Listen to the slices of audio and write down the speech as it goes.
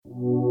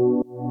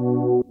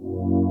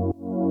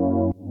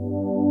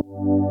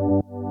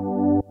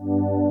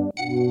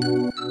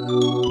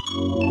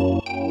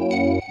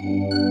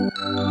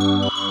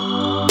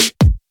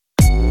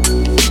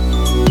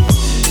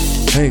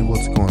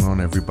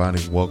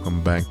everybody.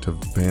 Welcome back to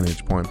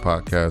Vantage Point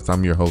Podcast.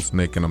 I'm your host,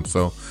 Nick, and I'm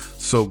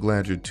so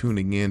glad you're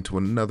tuning in to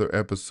another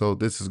episode.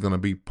 This is going to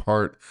be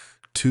part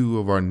 2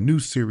 of our new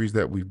series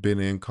that we've been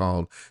in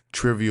called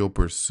Trivial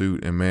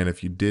Pursuit. And man,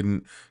 if you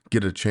didn't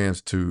get a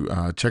chance to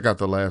check out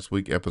the last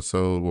week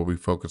episode where we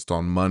focused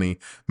on money,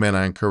 man,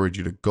 I encourage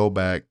you to go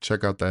back,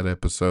 check out that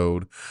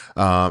episode.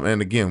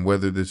 And again,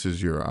 whether this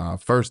is your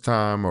first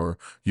time or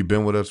you've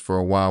been with us for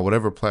a while,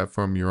 whatever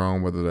platform you're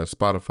on, whether that's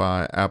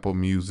Spotify, Apple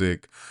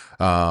Music,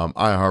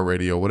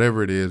 iHeartRadio,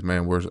 whatever it is,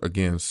 man, we're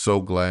again so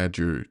glad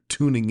you're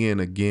tuning in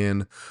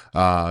again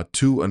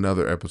to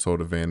another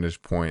episode of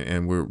Vantage Point.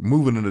 And we're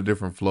moving in a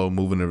different flow,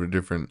 moving in a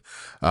different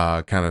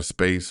kind of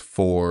space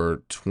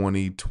for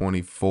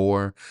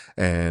 2024.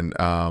 And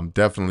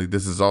definitely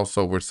this is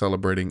also, we're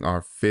celebrating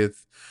our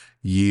 5th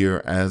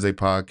year as a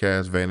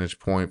podcast, Vantage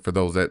Point. For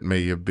those that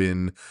may have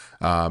been,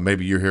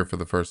 maybe you're here for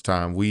the first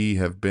time, we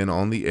have been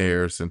on the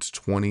air since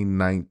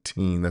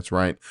 2019. That's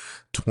right.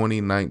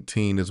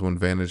 2019 is when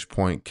Vantage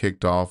Point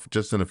kicked off.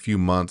 Just in a few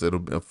months,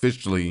 it'll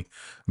officially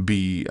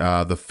be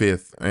the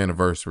 5th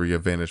anniversary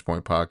of Vantage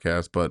Point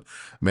Podcast. But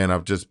man,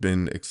 I've just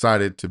been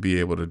excited to be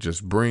able to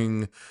just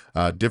bring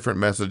different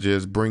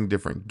messages, bring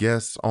different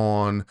guests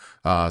on,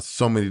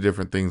 so many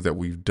different things that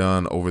we've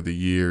done over the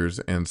years.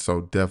 And so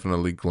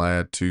definitely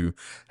glad to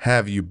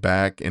have you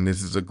back. And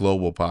this is a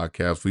global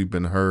podcast. We've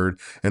been heard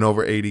in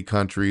over 80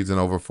 countries and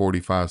over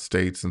 45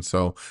 states. And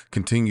so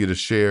continue to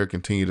share,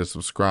 continue to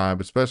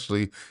subscribe,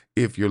 especially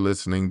if you're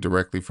listening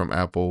directly from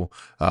Apple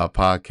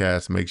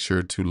Podcasts. Make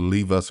sure to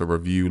leave us a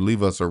review,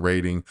 leave us a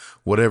rating,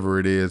 whatever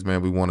it is,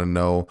 man. We want to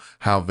know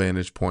how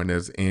Vantage Point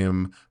has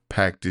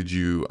impacted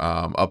you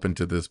up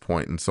until this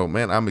point. And so,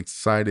 man, I'm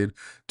excited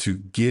to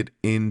get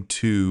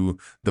into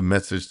the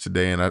message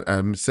today. And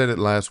I said it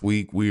last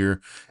week, we're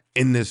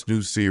in this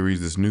new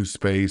series, this new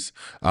space,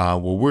 where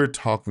we're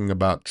talking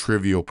about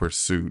Trivial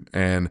Pursuit.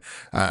 And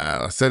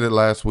I said it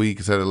last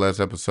week, I said it last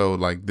episode,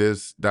 like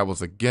that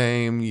was a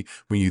game.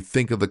 When you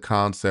think of the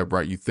concept,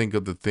 right, you think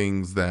of the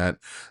things that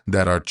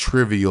are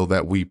trivial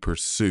that we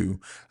pursue.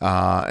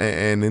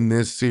 And in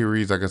this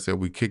series, like I said,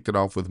 we kicked it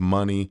off with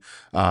money.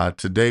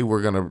 Today,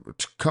 we're going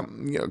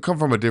to come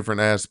from a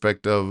different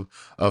aspect of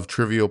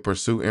Trivial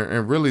Pursuit.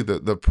 And really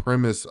the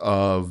premise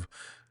of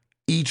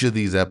each of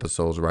these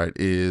episodes, right,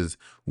 is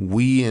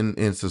we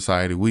in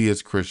society, we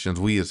as Christians,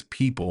 we as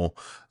people,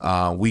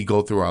 we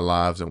go through our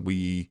lives and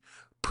we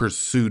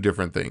pursue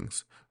different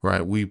things,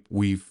 right?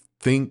 We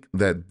think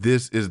that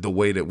this is the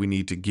way that we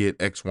need to get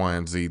X, Y,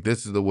 and Z.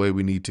 This is the way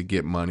we need to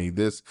get money.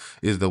 This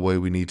is the way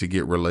we need to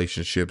get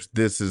relationships.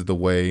 This is the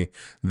way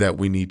that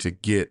we need to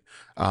get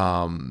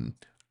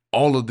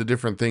all of the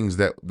different things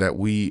that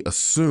we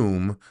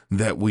assume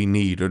that we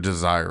need or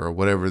desire, or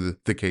whatever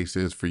the case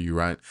is for you,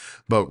 right?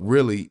 But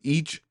really,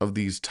 each of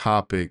these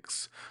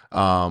topics,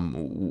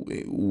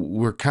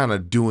 we're kind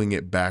of doing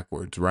it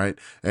backwards, right?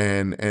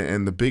 And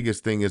the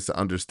biggest thing is to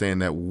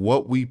understand that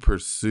what we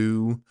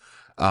pursue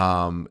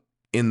in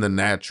the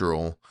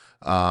natural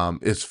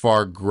is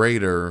far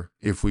greater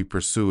if we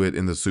pursue it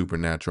in the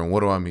supernatural. And what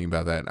do I mean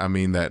by that? I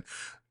mean that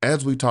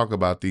as we talk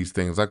about these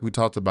things, like we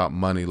talked about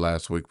money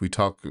last week, we're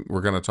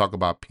going to talk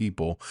about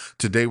people.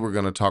 Today, we're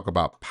going to talk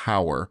about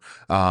power.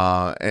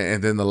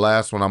 And then the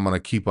last one I'm going to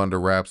keep under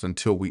wraps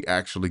until we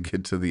actually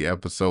get to the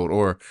episode,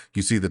 or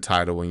you see the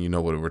title and you know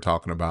what we're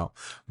talking about.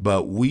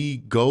 But we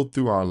go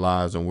through our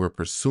lives and we're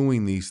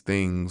pursuing these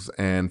things,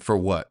 and for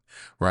what,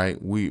 right?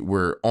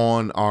 We're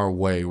on our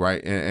way,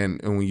 right?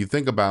 And when you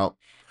think about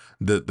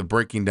the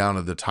breaking down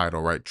of the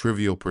title, right?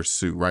 Trivial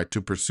Pursuit, right?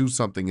 To pursue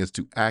something is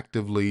to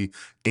actively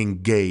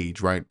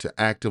engage, right? To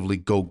actively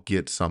go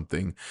get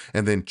something.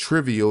 And then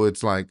trivial,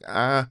 it's like,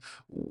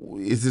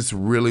 is this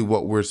really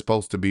what we're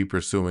supposed to be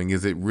pursuing?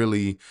 Is it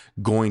really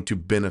going to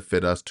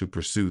benefit us to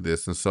pursue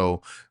this? And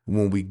so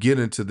when we get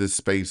into this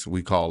space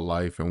we call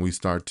life and we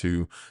start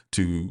to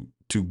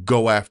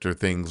go after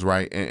things,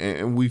 right?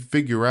 And we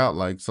figure out,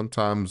 like,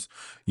 sometimes,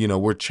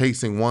 we're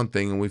chasing one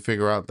thing and we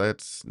figure out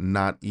that's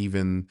not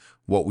even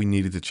what we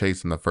needed to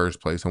chase in the first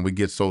place. And we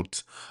get so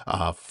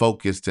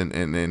focused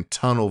and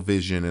tunnel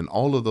vision and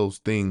all of those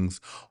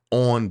things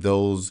on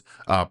those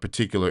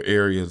particular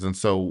areas. And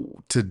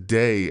so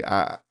today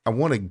I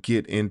want to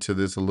get into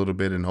this a little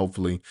bit and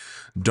hopefully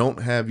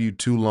don't have you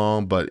too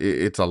long, but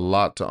it's a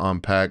lot to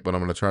unpack, but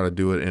I'm going to try to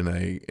do it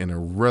in a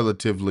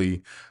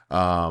relatively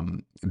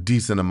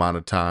decent amount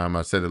of time.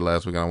 I said it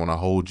last week, I want to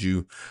hold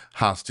you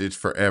hostage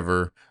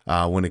forever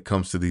when it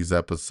comes to these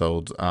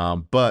episodes.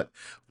 But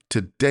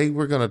today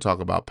we're going to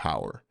talk about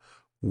power.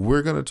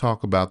 We're going to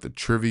talk about the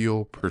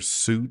trivial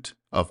pursuit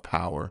of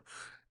power.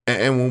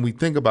 And when we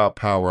think about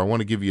power, I want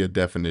to give you a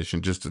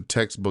definition, just a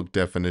textbook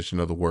definition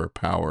of the word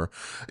power.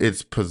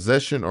 It's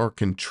possession or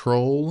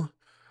control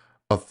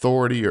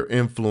authority or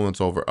influence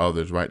over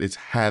others, right? It's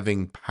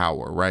having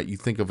power, right? You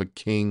think of a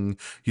king,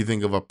 you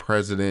think of a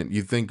president,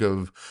 you think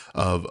of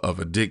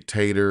a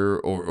dictator,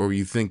 or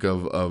you think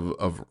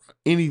of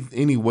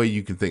any way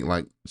you can think.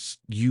 Like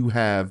you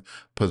have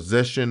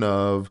possession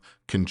of,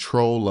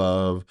 control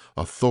of,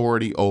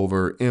 authority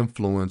over,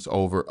 influence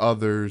over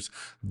others.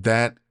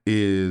 That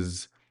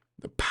is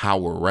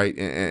power, right?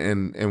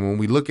 And when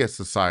we look at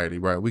society,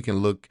 right, we can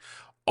look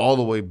all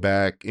the way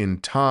back in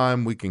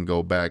time. We can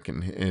go back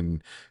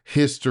in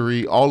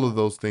history, all of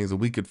those things, and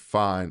we could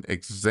find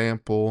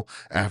example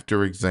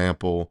after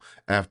example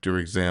after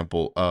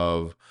example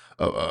of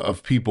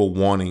people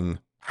wanting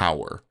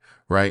power,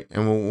 right?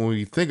 And when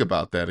we think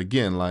about that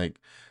again, like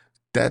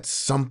that's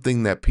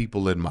something that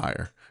people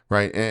admire.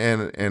 Right.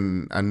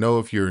 And I know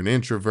if you're an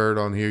introvert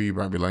on here, you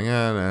might be like,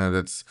 nah,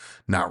 that's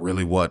not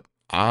really what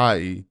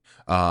I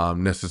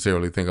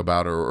necessarily think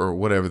about, or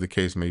whatever the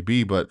case may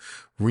be. But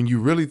when you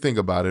really think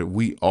about it,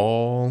 we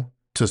all,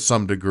 to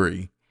some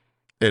degree,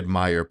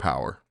 admire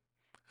power.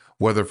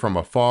 Whether from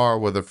afar,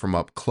 whether from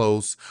up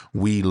close,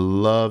 we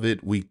love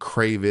it, we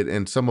crave it,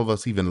 and some of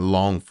us even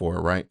long for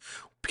it, right?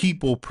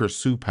 People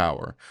pursue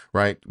power,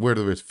 right?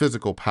 Whether it's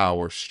physical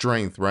power,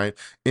 strength, right?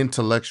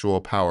 Intellectual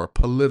power,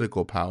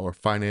 political power,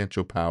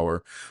 financial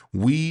power.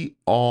 We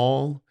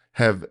all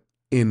have,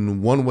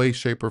 in one way,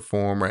 shape, or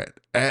form,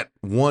 at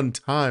one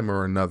time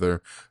or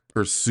another,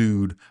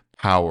 pursued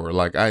power.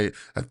 Like I'm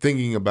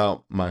thinking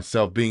about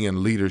myself being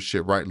in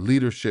leadership, right?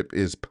 Leadership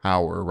is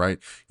power, right?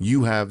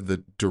 You have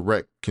the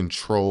direct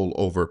control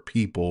over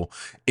people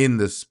in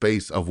the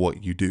space of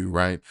what you do,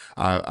 right?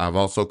 I've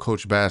also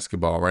coached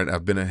basketball, right?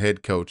 I've been a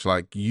head coach.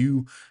 Like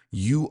you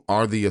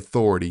are the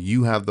authority.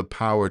 You have the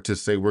power to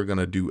say we're going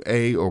to do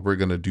A or we're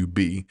going to do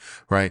B,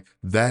 right?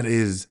 That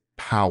is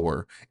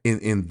power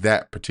in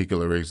that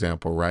particular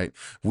example, right?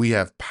 We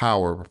have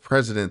power.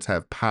 Presidents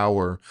have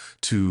power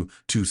to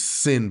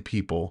send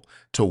people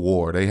to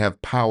war. They have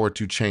power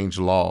to change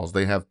laws.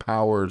 They have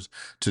powers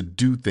to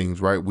do things,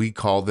 right? We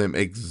call them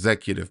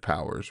executive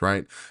powers,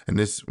 right? And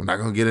this, we're not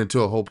going to get into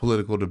a whole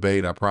political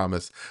debate, I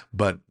promise,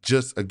 but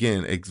just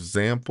again,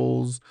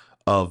 examples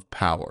of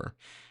power.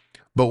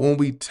 But when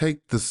we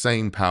take the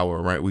same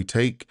power, right, we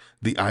take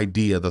the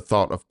idea, the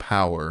thought of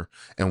power,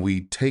 and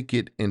we take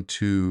it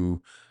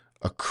into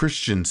a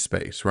Christian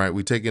space, right?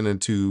 We take it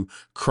into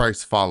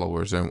Christ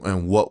followers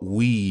and what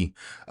we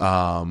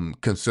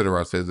consider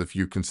ourselves. If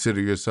you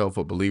consider yourself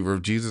a believer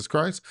of Jesus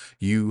Christ,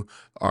 you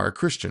are a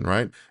Christian,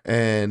 right?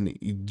 And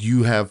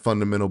you have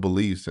fundamental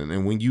beliefs.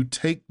 And when you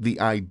take the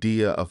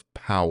idea of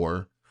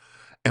power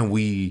and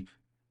we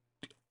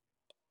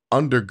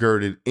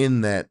undergird it in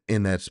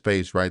that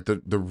space, right?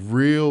 The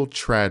real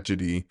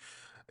tragedy,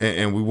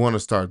 and we want to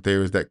start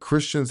there, is that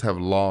Christians have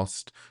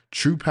lost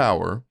true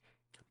power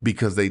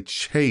because they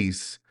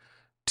chase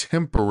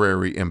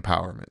temporary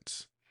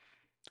empowerments.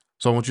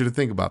 So I want you to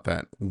think about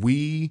that.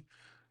 We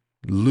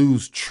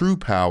lose true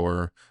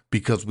power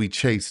because we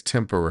chase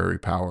temporary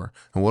power.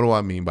 And what do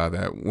I mean by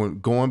that? When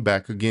going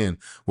back again,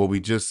 what we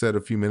just said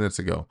a few minutes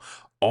ago,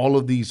 all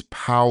of these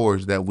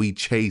powers that we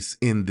chase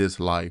in this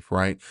life,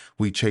 right?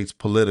 We chase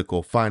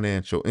political,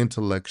 financial,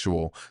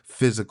 intellectual,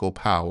 physical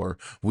power.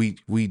 We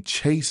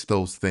chase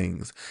those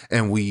things,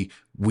 and we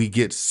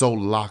get so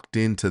locked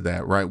into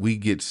that, right? We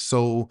get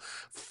so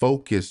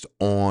focused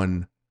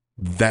on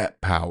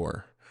that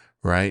power,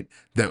 right?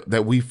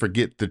 That we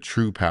forget the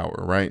true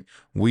power, right?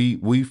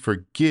 We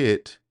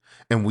forget,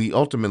 and we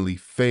ultimately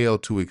fail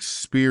to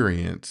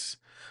experience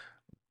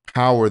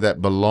power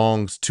that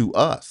belongs to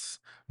us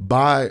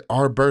by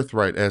our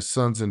birthright as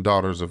sons and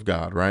daughters of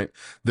God, right?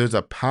 There's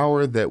a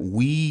power that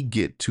we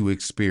get to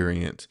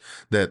experience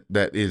that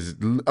is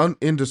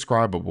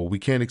indescribable. We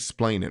can't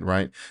explain it,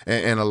 right?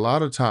 And a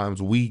lot of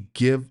times we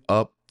give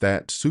up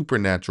that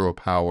supernatural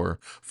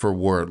power for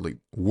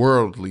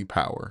worldly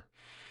power,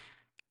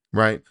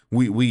 right?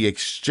 We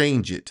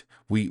exchange it.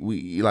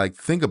 We like,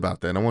 think about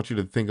that. And I want you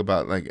to think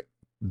about like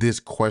this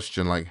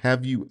question, like,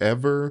 have you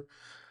ever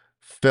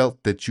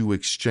felt that you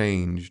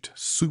exchanged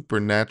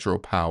supernatural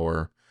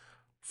power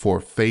for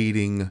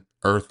fading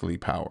earthly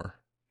power?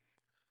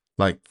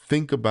 Like,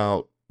 think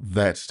about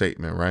that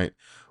statement, right?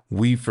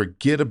 We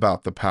forget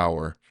about the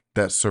power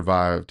that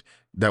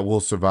will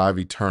survive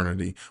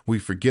eternity. We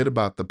forget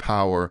about the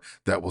power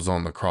that was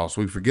on the cross.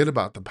 We forget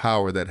about the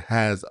power that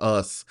has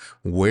us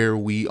where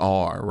we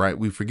are, right?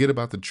 We forget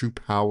about the true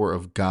power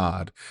of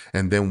God.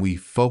 And then we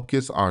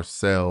focus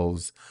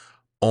ourselves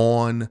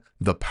on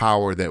the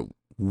power that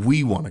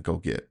we want to go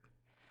get.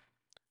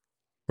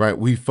 Right?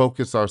 We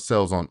focus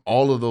ourselves on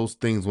all of those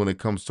things when it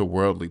comes to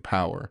worldly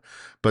power.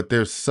 But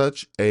there's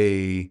such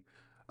a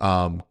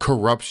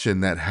corruption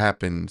that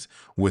happens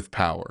with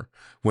power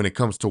when it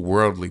comes to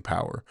worldly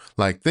power.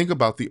 Like, think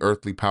about the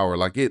earthly power.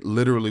 Like, it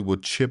literally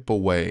would chip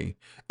away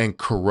and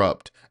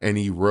corrupt and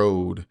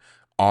erode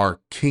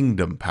our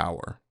kingdom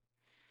power.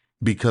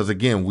 Because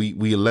again, we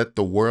let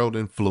the world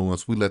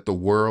influence, we let the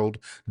world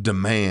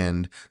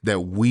demand that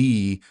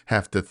we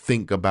have to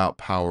think about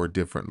power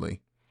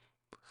differently.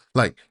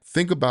 Like,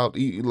 think about,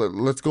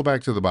 let's go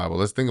back to the Bible.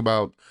 Let's think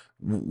about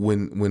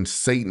when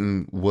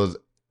Satan was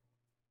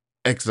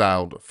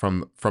exiled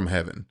from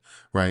heaven,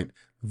 right?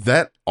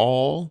 That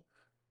all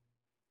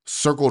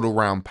circled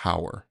around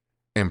power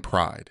and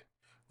pride,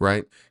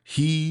 right?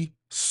 He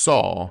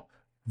saw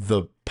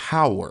the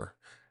power.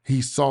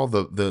 He saw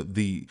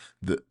the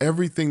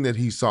everything that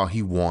he saw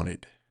he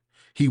wanted.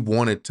 He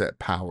wanted that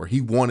power.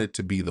 He wanted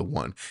to be the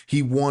one.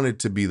 He wanted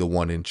to be the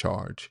one in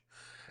charge.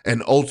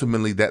 And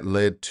ultimately that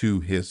led to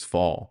his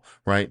fall,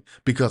 right?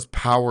 Because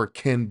power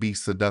can be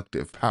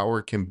seductive.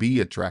 Power can be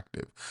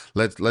attractive.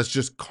 Let's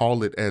just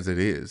call it as it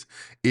is.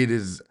 It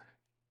is,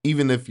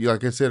 even if you,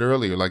 like I said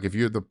earlier, like if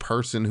you're the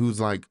person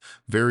who's like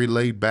very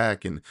laid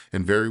back and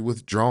very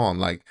withdrawn,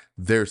 like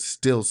there's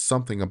still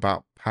something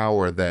about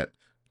power that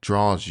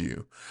draws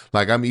you.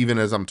 Like, I'm, even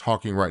as I'm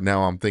talking right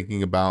now, I'm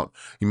thinking about,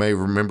 you may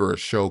remember a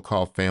show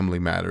called Family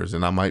Matters,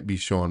 and I might be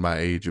showing my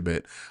age a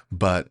bit,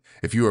 but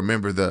if you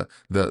remember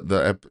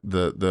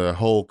the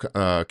whole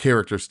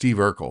character Steve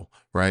Urkel,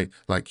 right?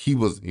 Like he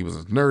was a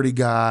nerdy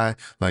guy.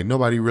 Like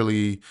nobody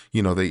really,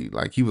 they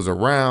like, he was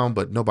around,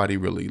 but nobody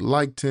really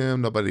liked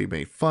him. Nobody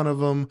made fun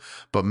of him.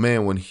 But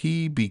man, when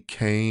he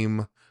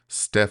became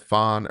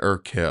Stefan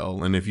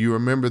Urkel, and if you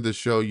remember the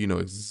show, you know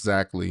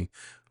exactly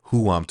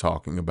who I'm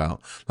talking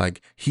about.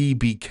 Like, he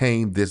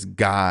became this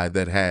guy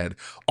that had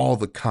all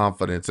the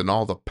confidence and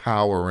all the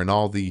power and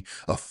all the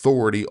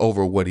authority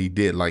over what he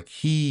did. Like,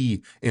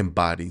 he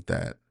embodied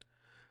that.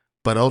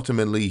 But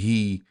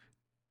ultimately,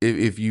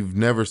 if you've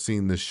never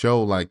seen the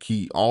show, like,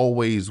 he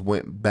always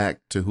went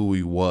back to who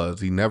he was.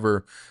 He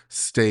never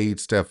stayed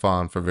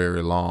Stefan for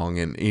very long.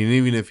 And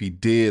even if he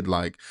did,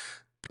 like,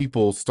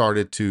 people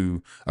started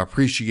to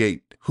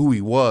appreciate who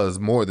he was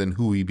more than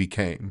who he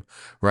became,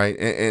 right?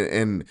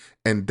 And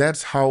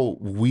that's how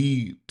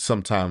we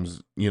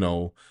sometimes,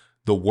 the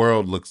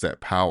world looks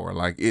at power.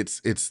 Like, it's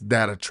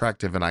that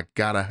attractive, and I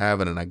gotta have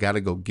it, and I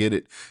gotta go get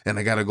it, and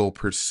I gotta go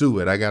pursue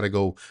it, I gotta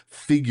go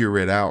figure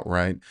it out,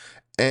 right?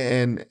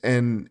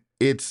 And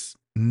it's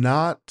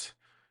not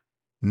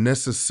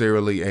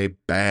necessarily a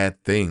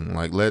bad thing.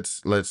 Like,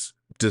 let's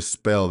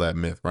dispel that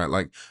myth, right?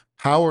 Like,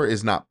 power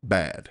is not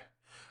bad.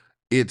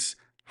 It's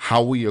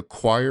how we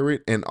acquire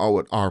it and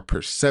our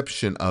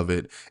perception of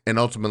it, and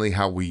ultimately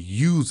how we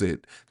use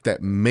it,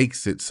 that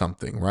makes it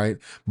something, right?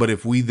 But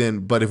if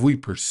we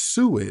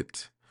pursue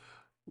it,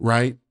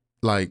 right?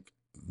 Like,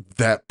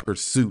 that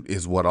pursuit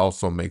is what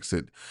also makes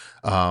it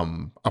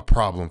a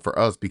problem for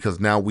us, because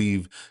now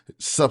we've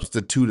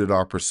substituted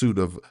our pursuit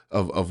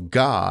of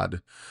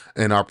God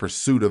and our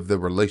pursuit of the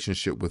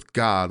relationship with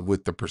God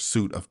with the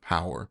pursuit of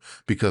power,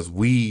 because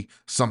we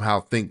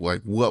somehow think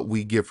like what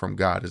we get from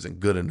God isn't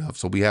good enough,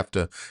 so we have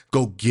to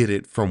go get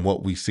it from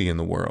what we see in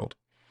the world.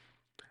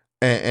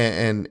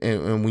 And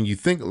when you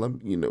think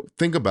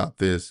about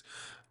this,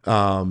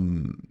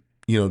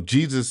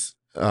 Jesus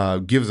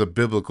gives a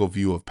biblical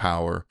view of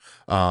power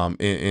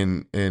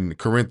in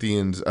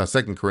Corinthians,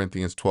 2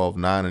 Corinthians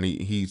 12:9, and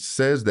he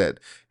says that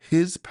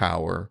his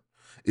power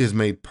is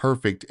made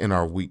perfect in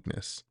our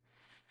weakness.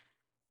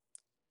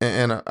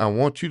 And I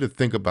want you to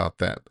think about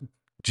that.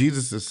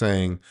 Jesus is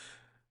saying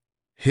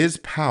his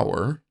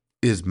power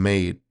is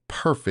made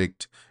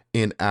perfect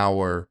in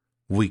our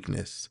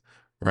weakness,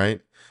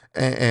 right?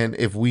 And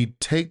if we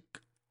take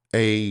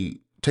the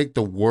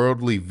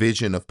worldly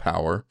vision of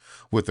power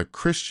with a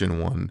Christian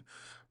one,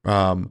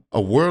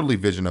 a worldly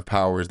vision of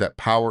power is that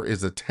power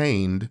is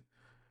attained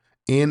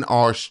in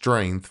our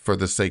strength for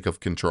the sake of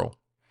control.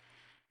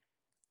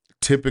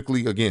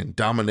 Typically, again,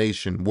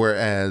 domination,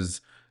 whereas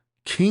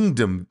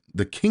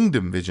the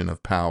kingdom vision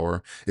of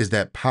power is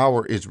that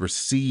power is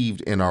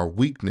received in our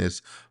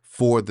weakness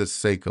for the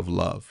sake of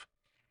love.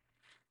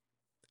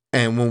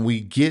 And when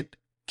we get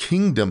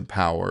kingdom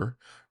power,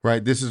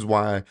 right, this is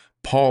why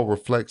Paul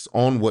reflects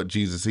on what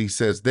Jesus, he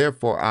says,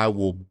 therefore I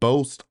will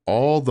boast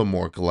all the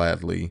more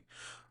gladly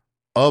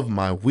of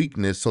my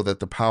weakness, so that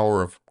the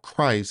power of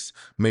Christ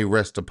may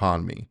rest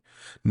upon me.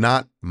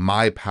 Not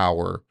my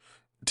power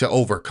to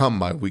overcome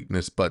my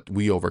weakness, but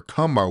we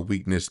overcome our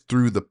weakness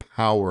through the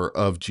power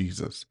of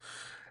Jesus.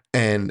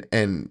 And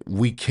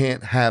we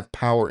can't have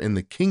power in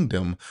the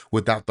kingdom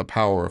without the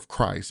power of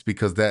Christ,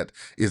 because that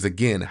is,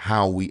 again,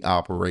 how we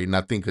operate. And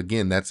I think,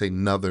 again, that's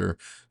another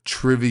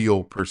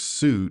trivial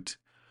pursuit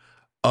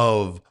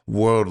of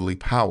worldly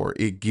power.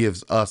 It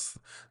gives us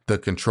the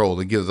control.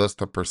 It gives us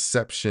the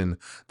perception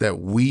that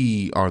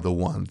we are the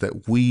ones, that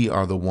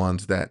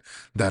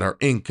are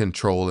in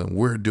control, and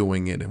we're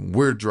doing it, and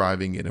we're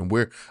driving it, and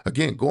we're,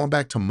 again, going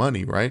back to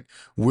money, right?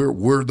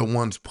 We're the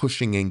ones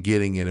pushing and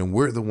getting it, and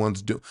we're the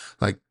ones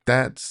like,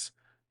 that's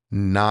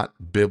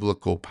not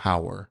biblical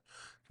power.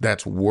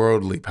 That's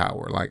worldly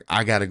power. Like,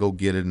 I got to go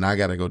get it, and I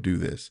got to go do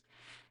this.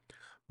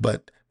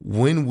 But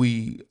when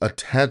we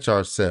attach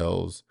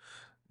ourselves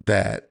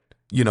that,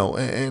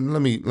 and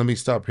let me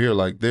stop here.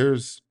 Like,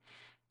 there's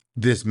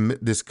this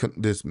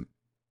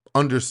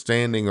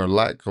understanding, or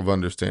lack of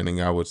understanding,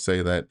 I would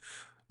say, that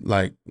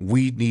like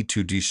we need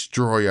to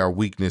destroy our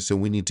weakness, and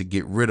we need to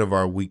get rid of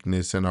our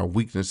weakness, and our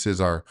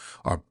weaknesses are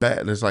bad.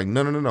 And it's like,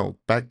 no.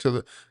 Back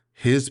to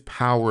His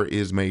power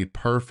is made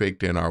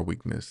perfect in our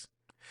weakness.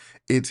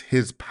 It's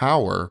his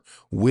power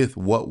with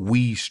what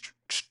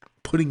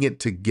putting it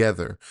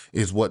together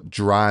is what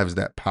drives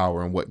that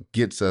power and what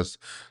gets us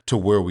to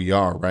where we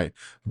are, right?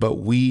 But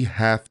we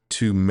have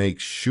to make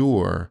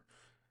sure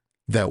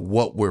that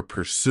what we're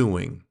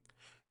pursuing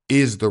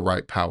is the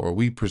right power.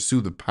 We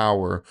pursue the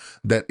power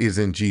that is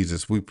in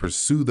Jesus. We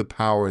pursue the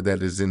power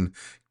that is in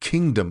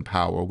kingdom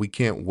power. We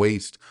can't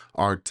waste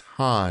our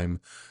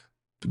time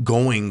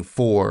going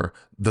for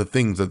the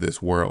things of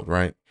this world,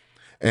 right?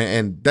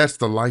 And that's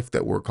the life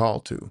that we're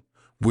called to.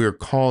 We're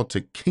called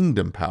to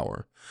kingdom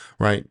power,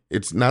 right?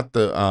 It's not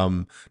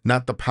the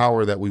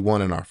power that we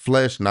want in our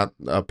flesh, not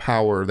a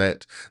power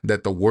that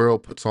the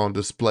world puts on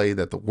display,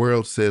 that the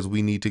world says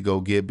we need to go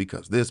get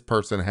because this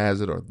person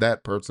has it or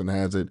that person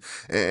has it.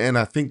 And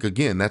I think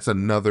again, that's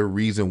another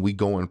reason we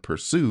go and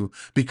pursue,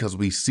 because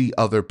we see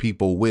other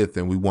people with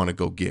and we want to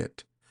go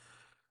get,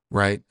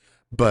 right?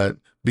 But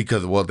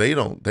because, well, they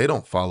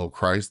don't follow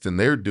Christ and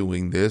they're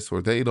doing this,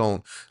 or they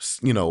don't,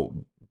 you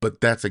know, but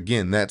that's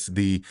again, that's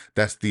the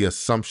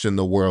assumption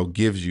the world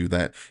gives you,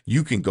 that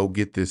you can go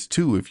get this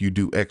too if you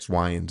do X,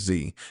 Y, and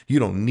Z. You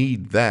don't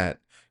need that.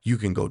 You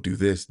can go do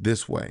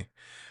this way.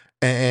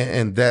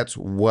 And that's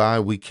why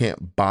we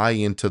can't buy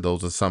into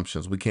those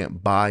assumptions. We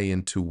can't buy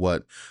into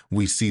what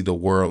we see the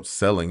world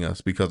selling us,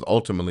 because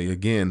ultimately,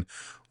 again,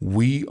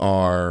 we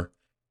are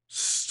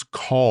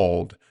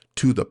called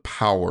to the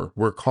power.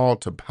 We're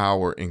called to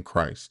power in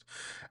Christ.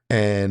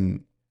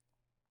 And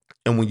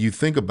when you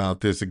think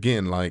about this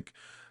again, like,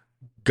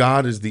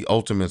 God is the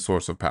ultimate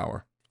source of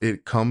power.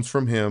 It comes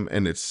from him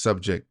and it's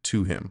subject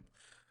to him.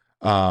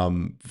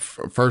 1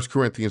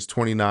 Corinthians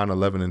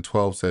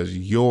 29:11-12 says,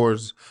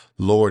 yours,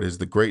 Lord, is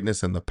the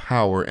greatness and the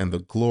power and the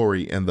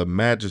glory and the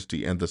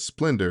majesty and the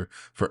splendor,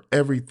 for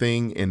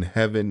everything in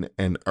heaven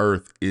and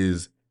earth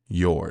is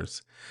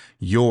yours.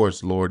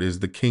 Yours, Lord, is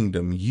the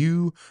kingdom.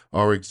 You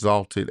are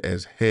exalted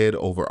as head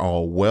over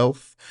all.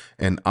 Wealth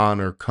and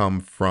honor come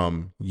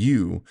from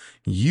you.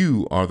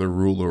 You are the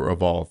ruler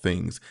of all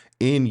things.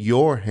 In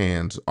your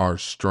hands are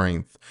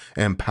strength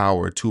and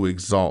power to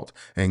exalt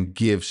and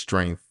give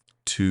strength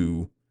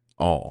to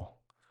all.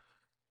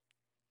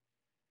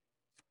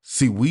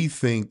 See, we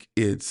think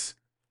it's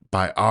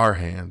by our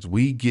hands.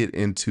 We get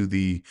into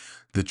the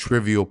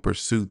trivial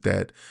pursuit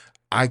that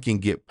I can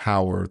get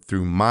power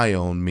through my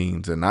own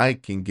means, and I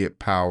can get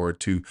power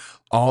to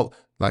all,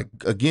 like,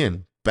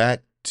 again,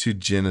 back to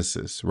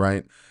Genesis,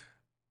 right?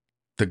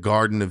 The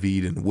Garden of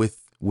Eden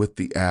with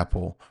the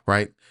apple,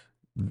 right?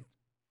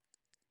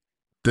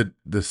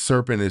 The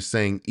serpent is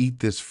saying,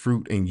 eat this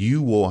fruit and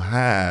you will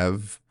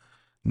have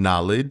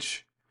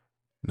knowledge.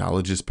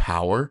 Knowledge is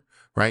power,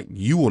 right?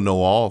 You will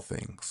know all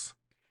things.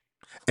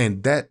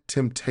 And that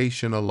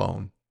temptation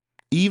alone,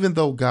 even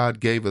though God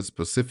gave a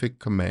specific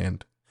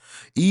command,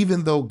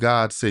 even though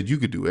God said you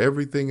could do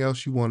everything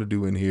else you want to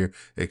do in here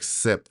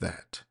except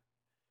that,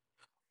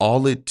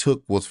 all it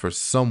took was for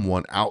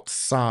someone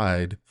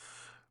outside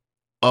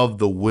of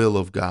the will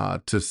of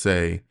God to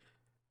say,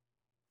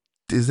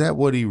 is that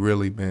what he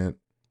really meant?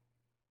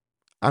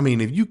 I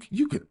mean, if you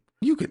could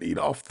eat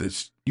off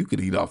this, you could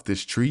eat off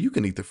this tree, you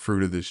can eat the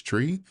fruit of this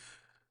tree.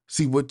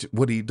 See,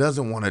 what he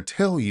doesn't want to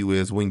tell you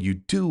is when you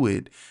do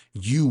it,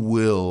 you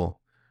will,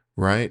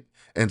 right?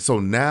 And so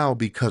now,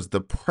 because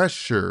the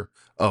pressure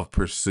of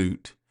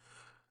pursuit,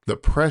 the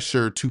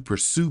pressure to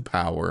pursue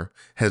power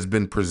has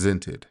been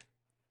presented,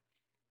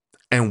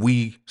 and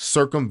we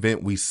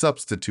circumvent, we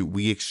substitute,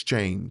 we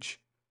exchange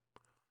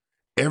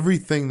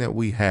everything that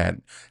we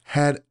had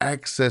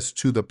access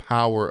to the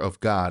power of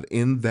God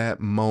in that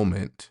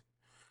moment,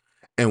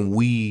 and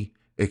we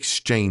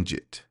exchange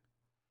it.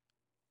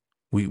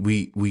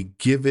 We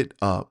give it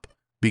up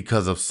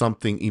because of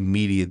something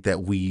immediate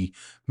that we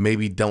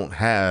maybe don't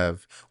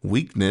have.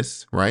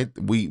 Weakness, right?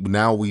 We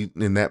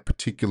in that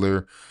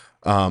particular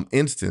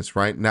instance,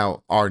 right?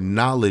 Now our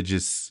knowledge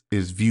is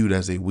viewed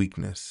as a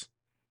weakness.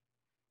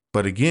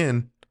 But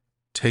again,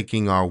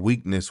 taking our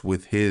weakness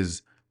with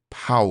his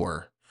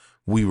power,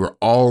 we were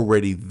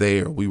already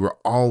there. We were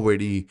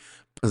already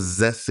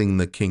possessing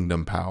the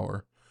kingdom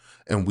power,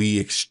 and we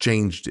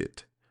exchanged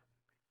it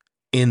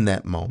in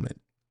that moment.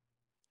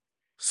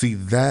 See,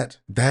 that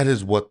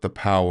is what the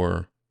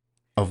power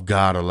of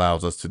God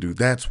allows us to do.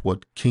 That's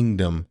what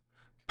kingdom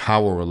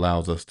power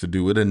allows us to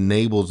do. It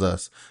enables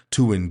us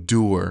to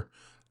endure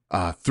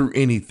through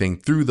anything,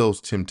 through those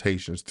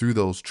temptations, through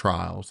those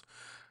trials.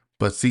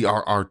 But see,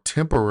 our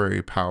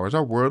temporary powers,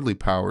 our worldly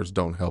powers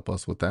don't help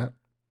us with that.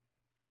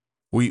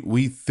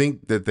 We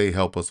think that they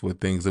help us with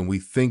things, and we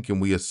think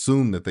and we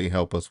assume that they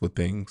help us with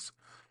things.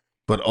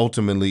 But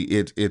ultimately,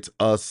 it's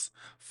us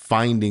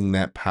finding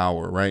that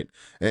power, right?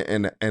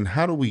 And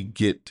how do we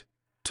get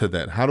to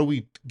that? How do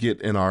we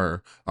get in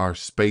our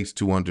space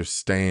to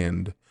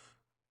understand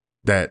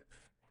that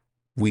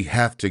we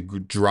have to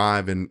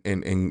drive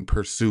and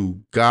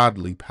pursue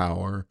godly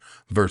power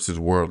versus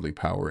worldly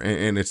power?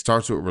 And it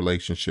starts with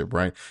relationship,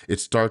 right?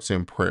 It starts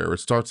in prayer. It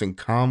starts in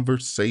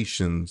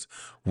conversations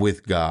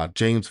with God.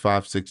 James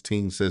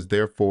 5:16 says,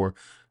 therefore,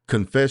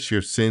 confess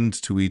your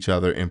sins to each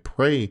other and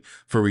pray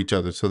for each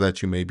other so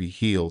that you may be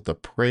healed. The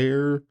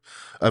prayer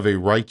of a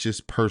righteous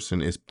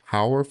person is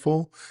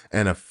powerful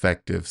and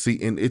effective.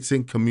 See, and it's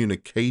in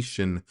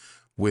communication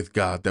with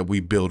God that we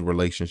build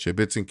relationship.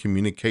 It's in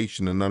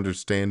communication and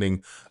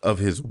understanding of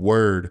his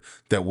word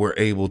that we're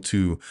able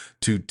to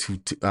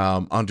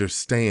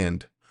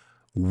understand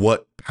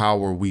what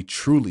power we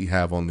truly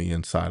have on the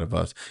inside of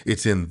us.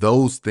 It's in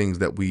those things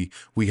that we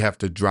have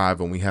to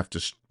drive and we have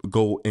to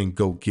go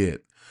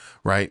get,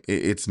 right?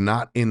 It's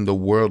not in the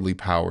worldly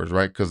powers,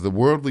 right? Because the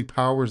worldly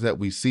powers that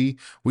we see,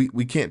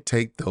 we can't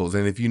take those.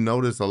 And if you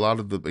notice, a lot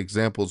of the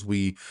examples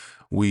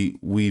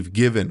we've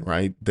given,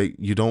 right, they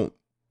don't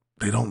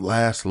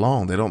last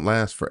long. They don't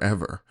last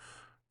forever,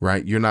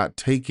 right? You're not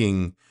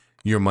taking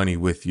your money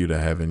with you to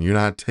heaven. You're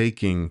not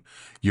taking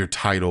your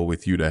title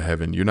with you to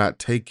heaven. You're not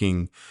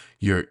taking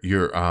your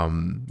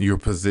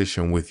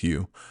position with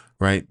you,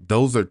 right?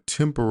 Those are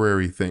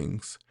temporary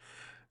things.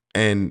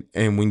 And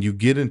when you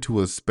get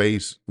into a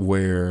space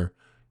where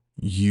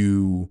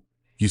you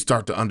you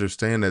start to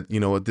understand that, you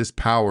know what, this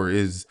power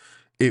is,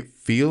 it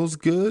feels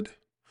good.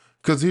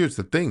 Because here's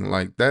the thing,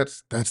 like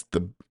that's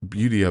the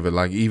beauty of it.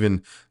 Like,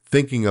 even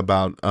thinking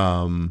about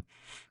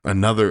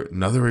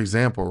another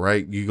example,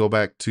 right? You go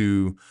back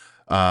to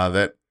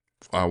that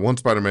one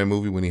Spider-Man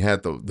movie when he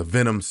had the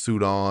Venom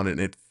suit on and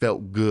it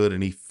felt good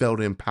and he felt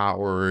in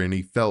power and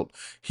he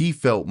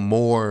felt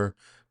more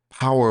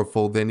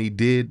powerful than he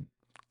did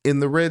in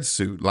the red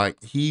suit.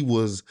 Like, he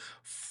was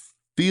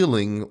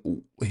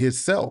feeling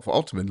himself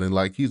ultimately.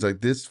 Like, he's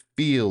like, this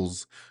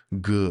feels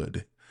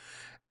good.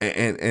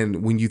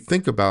 And when you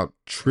think about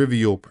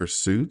trivial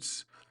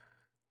pursuits,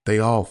 they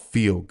all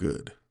feel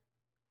good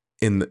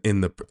in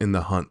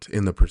the hunt,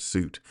 in the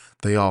pursuit.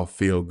 They all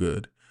feel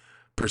good.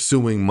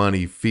 Pursuing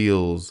money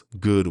feels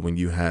good when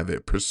you have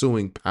it.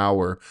 Pursuing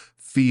power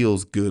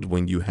feels good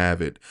when you have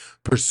it.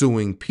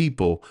 Pursuing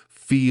people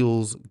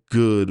feels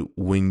good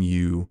when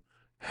you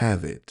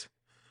have it.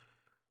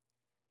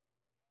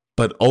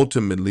 But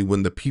ultimately,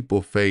 when the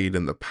people fade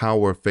and the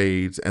power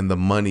fades and the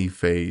money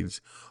fades,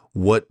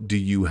 what do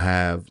you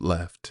have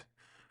left?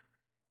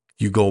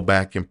 You go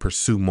back and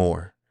pursue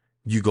more.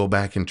 You go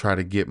back and try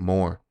to get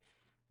more.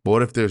 But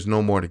what if there's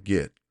no more to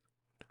get?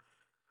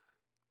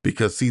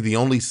 Because, see, the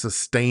only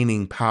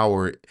sustaining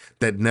power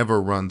that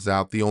never runs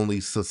out, the only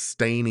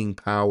sustaining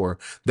power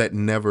that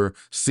never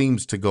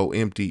seems to go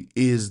empty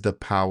is the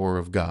power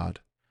of God.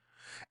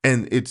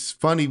 And it's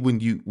funny when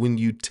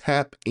you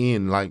tap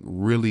in, like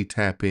really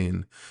tap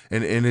in,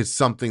 and it's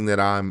something that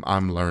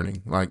I'm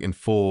learning, like in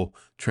full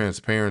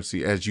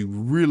transparency, as you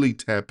really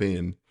tap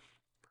in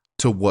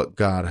to what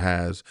God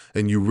has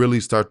and you really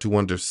start to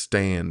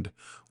understand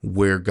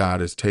where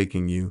God is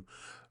taking you.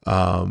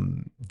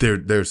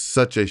 There's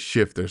such a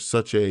shift. There's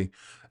such a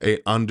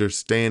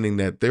understanding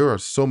that there are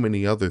so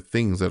many other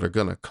things that are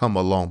going to come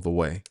along the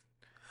way.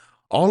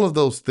 All of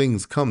those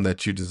things come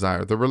that you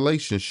desire. The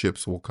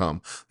relationships will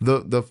come.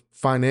 The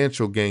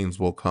financial gains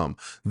will come.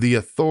 The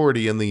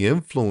authority and the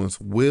influence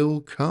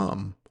will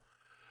come.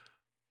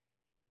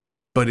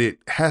 But it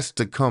has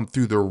to come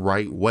through the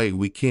right way.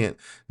 We can't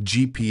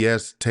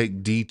GPS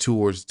take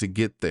detours to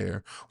get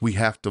there. We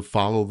have to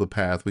follow the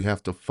path. We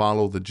have to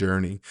follow the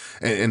journey.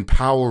 And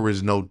power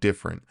is no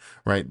different,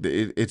 right?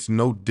 It's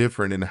no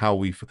different in how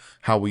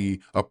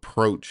we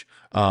approach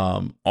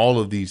all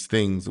of these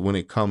things when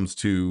it comes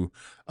to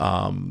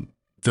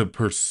the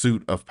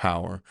pursuit of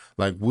power.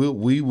 Like,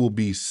 we will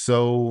be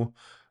so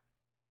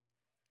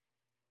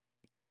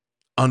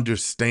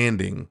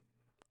understanding.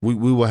 We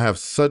will have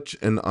such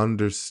an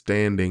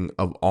understanding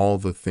of all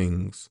the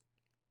things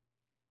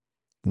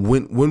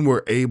when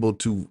we're able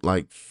to,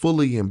 like,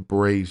 fully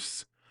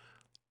embrace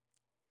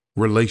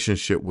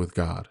relationship with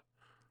God.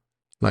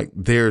 Like,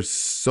 there's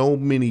so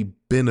many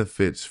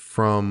benefits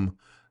from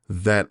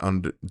that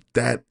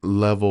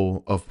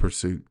level of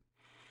pursuit.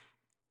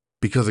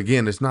 Because,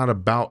 again, it's not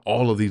about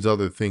all of these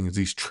other things,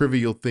 these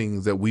trivial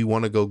things that we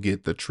want to go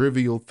get, the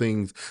trivial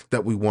things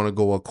that we want to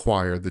go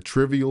acquire, the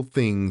trivial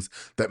things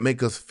that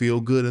make us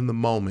feel good in the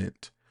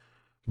moment,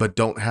 but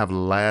don't have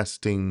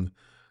lasting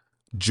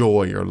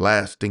joy or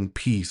lasting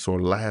peace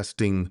or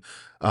lasting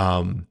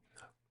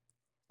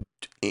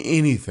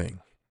anything.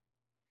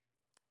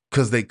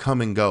 Because they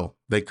come and go.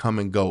 They come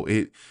and go.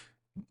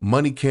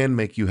 Money can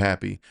make you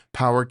happy.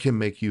 Power can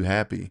make you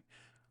happy.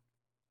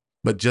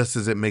 But just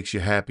as it makes you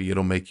happy,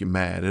 it'll make you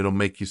mad. It'll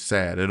make you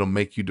sad. It'll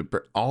make you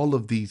depressed. All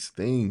of these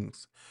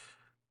things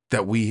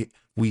that we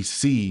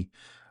see,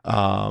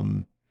 but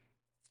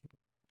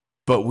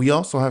we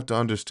also have to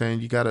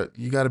understand you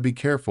gotta be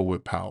careful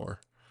with power.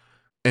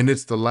 And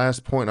it's the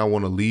last point I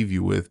want to leave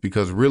you with,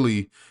 because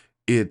really,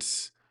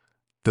 it's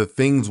the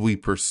things we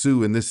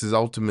pursue, and this is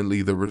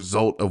ultimately the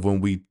result of when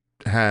we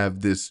have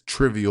this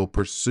trivial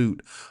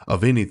pursuit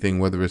of anything,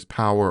 whether it's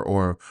power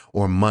or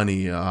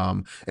money,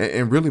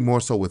 and really more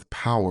so with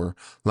power.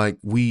 Like,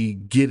 we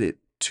get it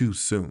too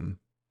soon,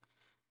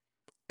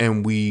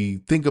 and we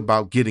think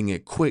about getting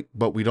it quick,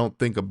 but we don't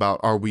think about,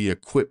 are we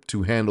equipped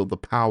to handle the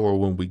power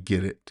when we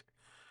get it?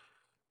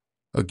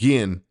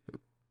 Again,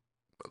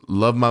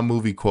 Love my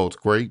movie quotes.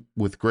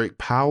 With great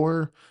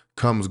power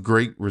comes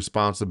great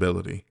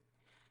responsibility.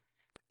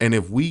 And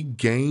if we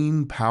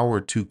gain power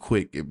too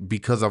quick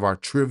because of our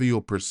trivial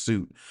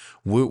pursuit,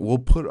 we'll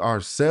put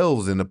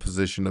ourselves in a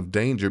position of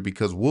danger,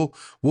 because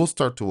we'll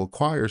start to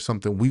acquire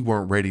something we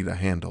weren't ready to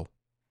handle.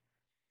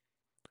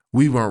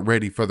 We weren't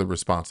ready for the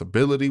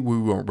responsibility. We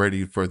weren't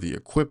ready for the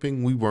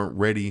equipping. We weren't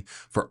ready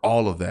for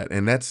all of that.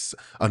 And that's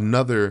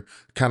another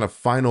kind of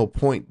final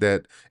point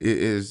that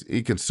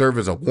it can serve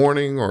as a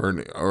warning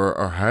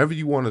or however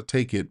you want to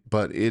take it,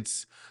 but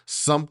it's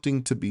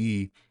something to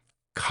be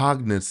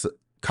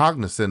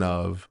cognizant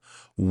of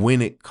when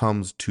it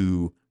comes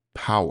to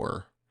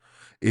power,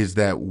 is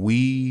that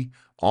we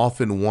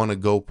often want to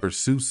go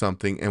pursue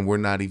something and we're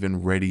not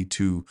even ready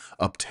to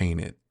obtain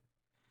it.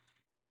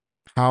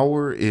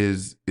 Power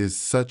is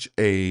such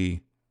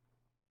a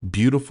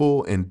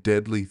beautiful and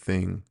deadly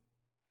thing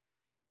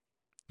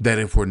that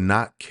if we're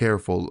not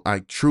careful,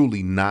 like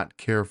truly not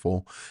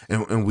careful,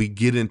 and we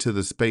get into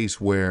the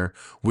space where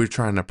we're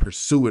trying to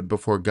pursue it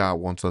before God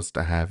wants us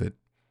to have it,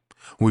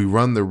 we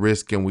run the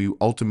risk and we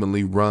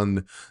ultimately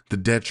run the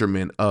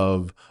detriment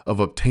of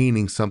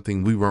obtaining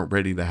something we weren't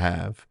ready to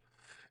have.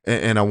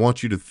 And I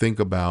want you to think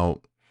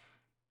about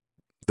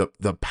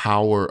the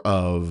power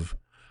of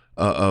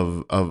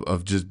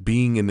just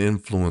being an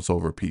influence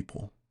over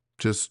people.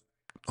 Just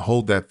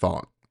hold that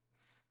thought.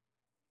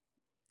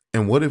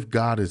 And what if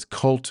God is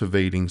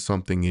cultivating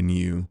something in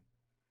you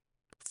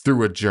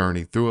through a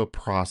journey, through a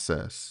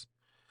process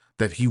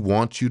that he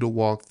wants you to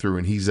walk through,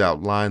 and he's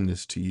outlined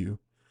this to you?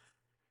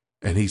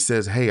 And he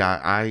says, hey,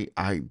 I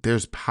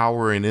there's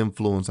power and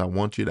influence I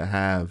want you to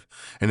have,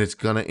 and it's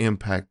going to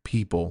impact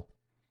people,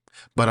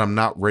 but I'm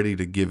not ready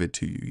to give it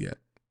to you yet.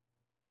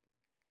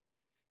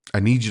 I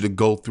need you to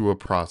go through a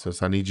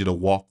process. I need you to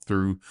walk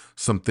through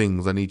some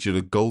things. I need you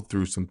to go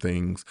through some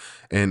things,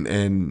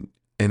 and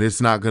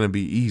it's not going to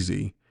be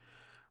easy.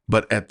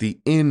 But at the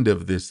end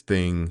of this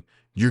thing,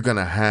 you're going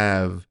to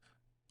have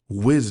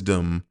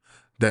wisdom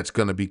that's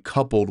going to be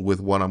coupled with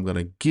what I'm going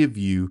to give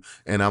you,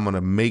 and I'm going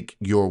to make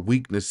your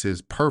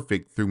weaknesses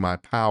perfect through my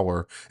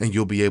power, and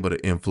you'll be able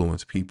to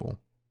influence people.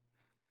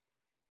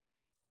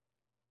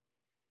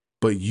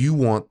 But you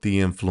want the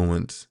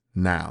influence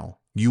now.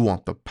 You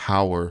want the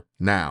power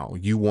now.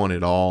 You want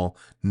it all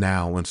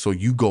now. And so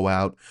you go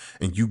out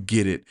and you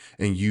get it,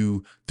 and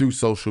you, through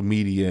social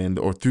media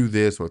or through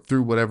this or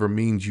through whatever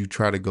means you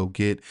try to go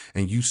get,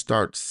 and you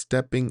start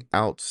stepping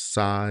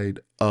outside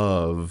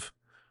of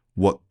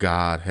what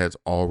God has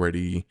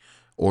already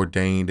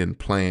ordained and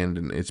planned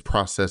and it's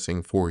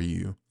processing for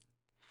you.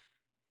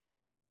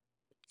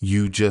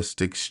 You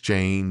just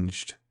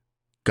exchanged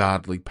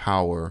godly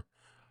power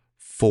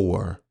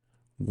for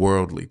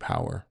worldly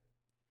power,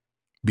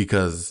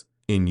 because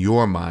in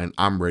your mind,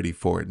 I'm ready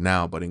for it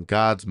now, but in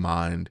God's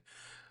mind,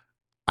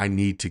 I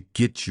need to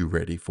get you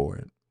ready for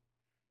it.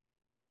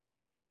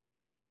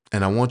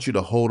 And I want you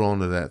to hold on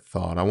to that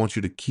thought. I want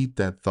you to keep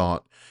that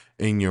thought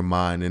in your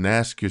mind and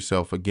ask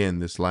yourself again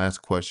this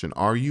last question.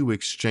 Are you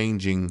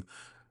exchanging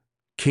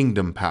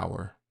kingdom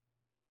power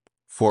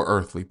for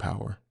earthly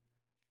power?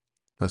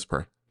 Let's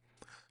pray.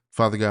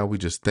 Father God, we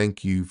just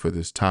thank you for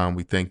this time.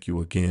 We thank you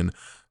again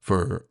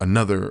for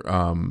another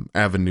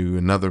avenue,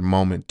 another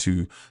moment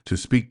to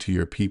speak to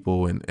your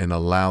people and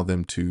allow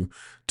them to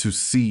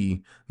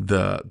see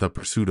the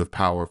pursuit of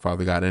power,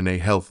 Father God, in a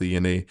healthy,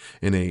 in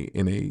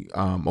a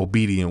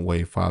obedient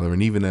way, Father.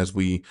 And even as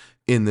we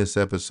in this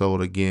episode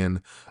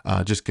again,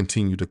 just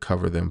continue to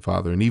cover them,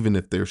 Father. And even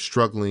if they're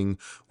struggling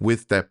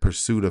with that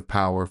pursuit of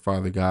power,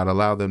 Father God,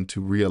 allow them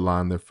to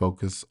realign their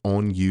focus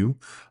on you.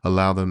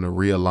 Allow them to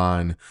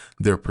realign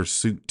their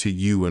pursuit to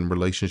you and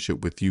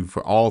relationship with you,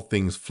 for all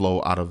things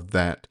flow out of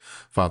that,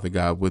 Father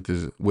God, with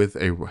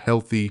a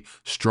healthy,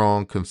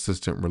 strong,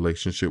 consistent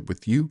relationship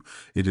with you.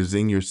 It is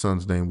in your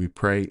Son's name we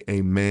pray.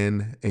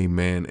 Amen,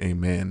 amen,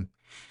 amen.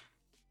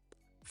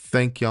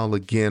 Thank y'all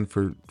again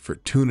for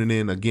tuning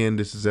in. Again,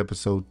 this is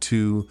episode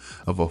 2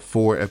 of a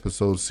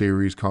 4-episode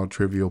series called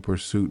Trivial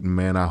Pursuit. And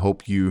man, I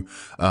hope you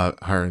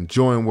are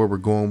enjoying where we're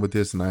going with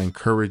this. And I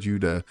encourage you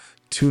to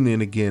tune in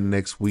again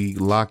next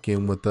week. Lock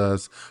in with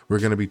us. We're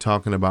going to be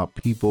talking about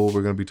people.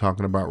 We're going to be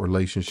talking about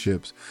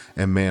relationships.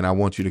 And man, I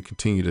want you to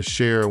continue to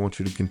share. I want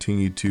you to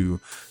continue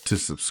to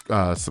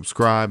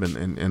subscribe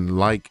and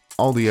like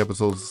all the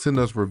episodes. Send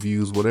us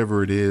reviews,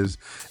 whatever it is.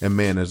 And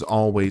man, as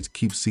always,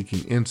 keep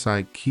seeking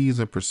insight, keys,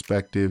 and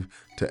perspective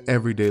to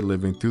everyday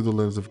living through the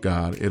lens of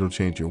God. It'll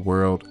change your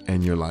world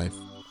and your life.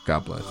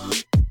 God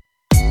bless.